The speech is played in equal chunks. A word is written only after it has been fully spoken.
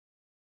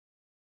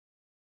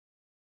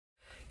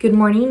Good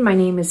morning. My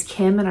name is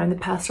Kim and I'm the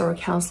pastoral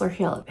counselor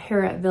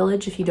here at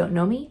Village, if you don't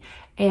know me.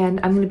 And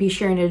I'm going to be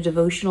sharing a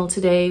devotional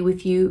today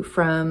with you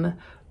from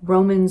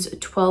Romans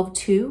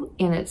 12:2,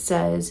 and it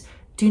says,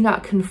 "Do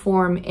not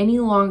conform any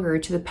longer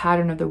to the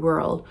pattern of the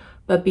world,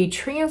 but be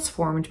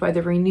transformed by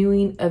the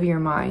renewing of your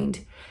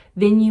mind.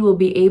 Then you will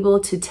be able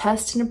to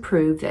test and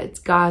approve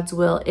that God's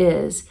will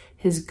is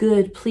his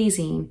good,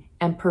 pleasing,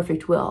 and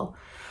perfect will."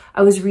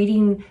 I was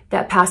reading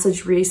that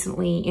passage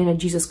recently in a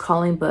Jesus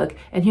Calling book,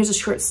 and here's a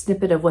short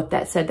snippet of what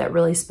that said that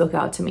really spoke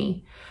out to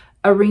me.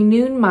 A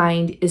renewed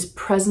mind is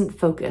present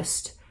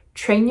focused.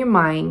 Train your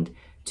mind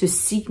to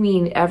seek me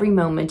in every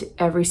moment,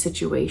 every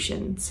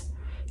situations.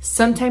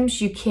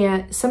 Sometimes you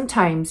can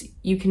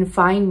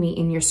find me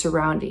in your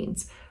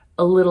surroundings.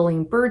 A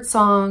littling bird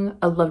song,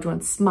 a loved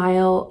one's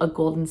smile, a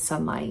golden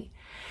sunlight.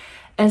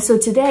 And so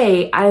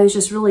today I was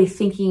just really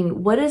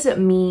thinking, what does it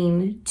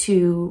mean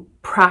to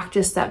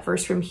practice that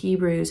verse from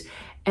Hebrews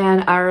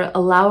and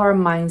allow our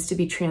minds to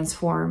be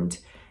transformed,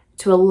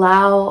 to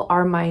allow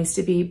our minds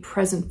to be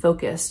present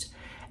focused,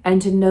 and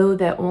to know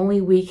that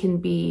only we can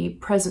be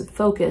present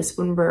focused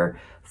when we're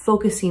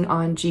focusing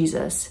on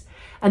Jesus.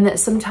 And that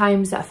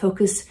sometimes that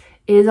focus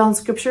is on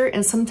scripture,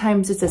 and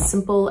sometimes it's as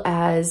simple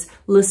as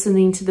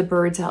listening to the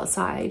birds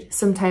outside.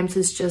 Sometimes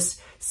it's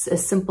just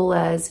as simple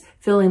as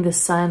feeling the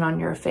sun on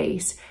your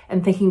face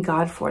and thanking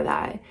God for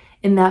that.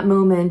 In that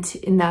moment,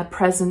 in that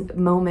present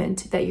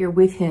moment that you're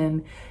with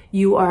him,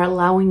 you are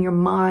allowing your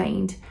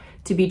mind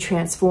to be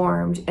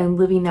transformed and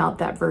living out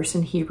that verse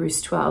in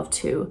Hebrews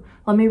 12:2.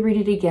 Let me read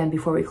it again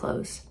before we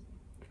close.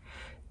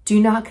 "Do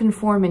not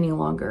conform any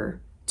longer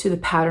to the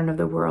pattern of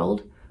the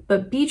world,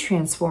 but be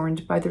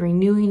transformed by the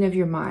renewing of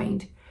your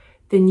mind.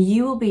 Then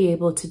you will be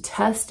able to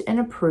test and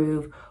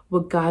approve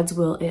what God's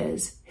will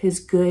is, his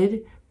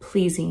good,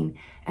 pleasing,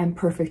 and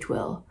perfect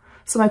will."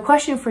 So my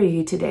question for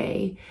you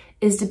today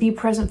is to be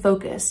present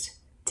focused,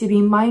 to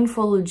be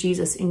mindful of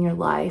Jesus in your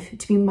life,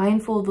 to be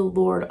mindful of the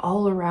Lord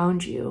all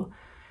around you,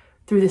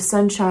 through the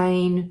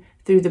sunshine,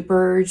 through the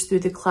birds, through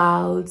the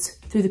clouds,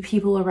 through the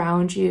people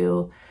around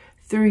you,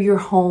 through your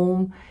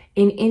home,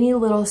 in any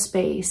little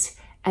space,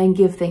 and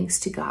give thanks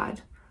to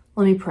God.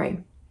 Let me pray.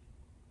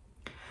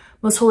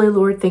 Most Holy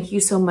Lord, thank you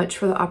so much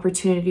for the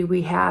opportunity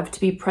we have to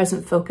be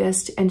present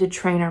focused and to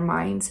train our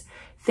minds.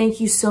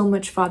 Thank you so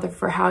much, Father,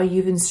 for how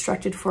you've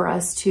instructed for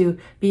us to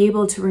be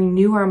able to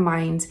renew our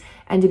minds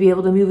and to be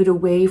able to move it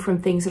away from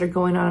things that are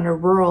going on in our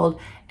world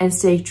and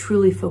stay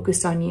truly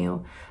focused on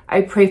you.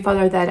 I pray,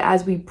 Father, that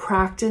as we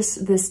practice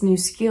this new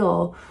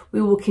skill,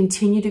 we will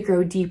continue to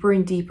grow deeper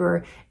and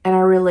deeper in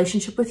our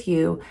relationship with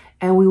you,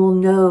 and we will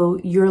know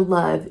your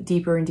love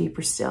deeper and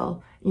deeper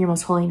still. In your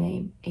most holy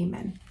name,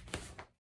 amen.